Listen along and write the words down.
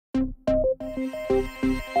What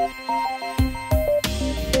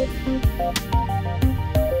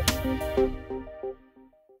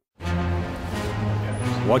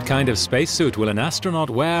kind of spacesuit will an astronaut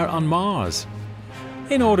wear on Mars?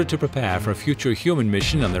 In order to prepare for a future human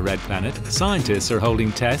mission on the Red Planet, scientists are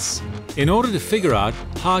holding tests in order to figure out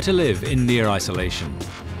how to live in near isolation.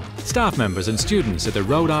 Staff members and students at the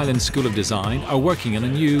Rhode Island School of Design are working on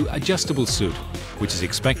a new adjustable suit, which is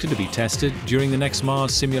expected to be tested during the next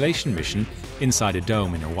Mars simulation mission inside a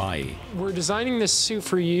dome in Hawaii. We're designing this suit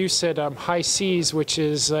for use at high seas, which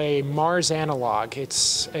is a Mars analog.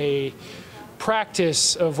 It's a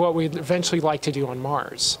practice of what we'd eventually like to do on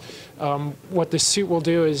Mars. What the suit will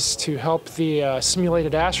do is to help the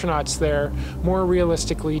simulated astronauts there more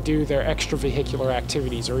realistically do their extravehicular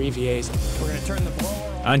activities, or EVAs. We're going to turn the blower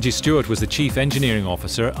on. Angie Stewart was the Chief Engineering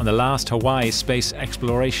Officer on the last Hawaii Space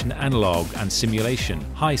Exploration Analog and Simulation,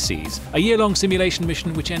 High Seas, a year-long simulation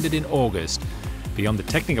mission which ended in August. Beyond the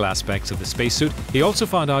technical aspects of the spacesuit, he also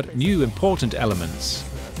found out new important elements.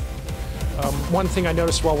 One thing I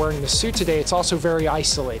noticed while wearing the suit today, it's also very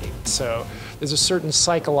isolating. So there's a certain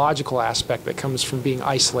psychological aspect that comes from being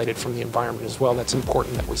isolated from the environment as well that's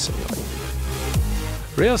important that we simulate.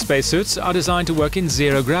 Real spacesuits are designed to work in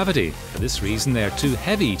zero gravity. For this reason, they are too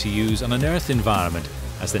heavy to use on an Earth environment,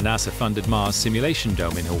 as the NASA-funded Mars Simulation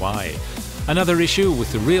Dome in Hawaii. Another issue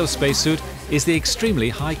with the real spacesuit is the extremely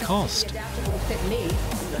high cost.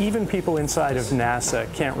 Even people inside of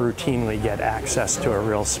NASA can't routinely get access to a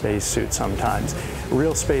real spacesuit sometimes.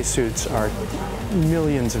 Real spacesuits are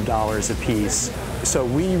millions of dollars a piece. So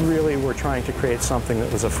we really were trying to create something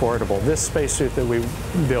that was affordable. This spacesuit that we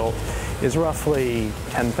built is roughly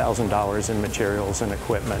 $10,000 in materials and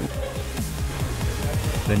equipment.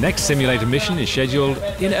 The next simulated mission is scheduled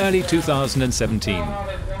in early 2017.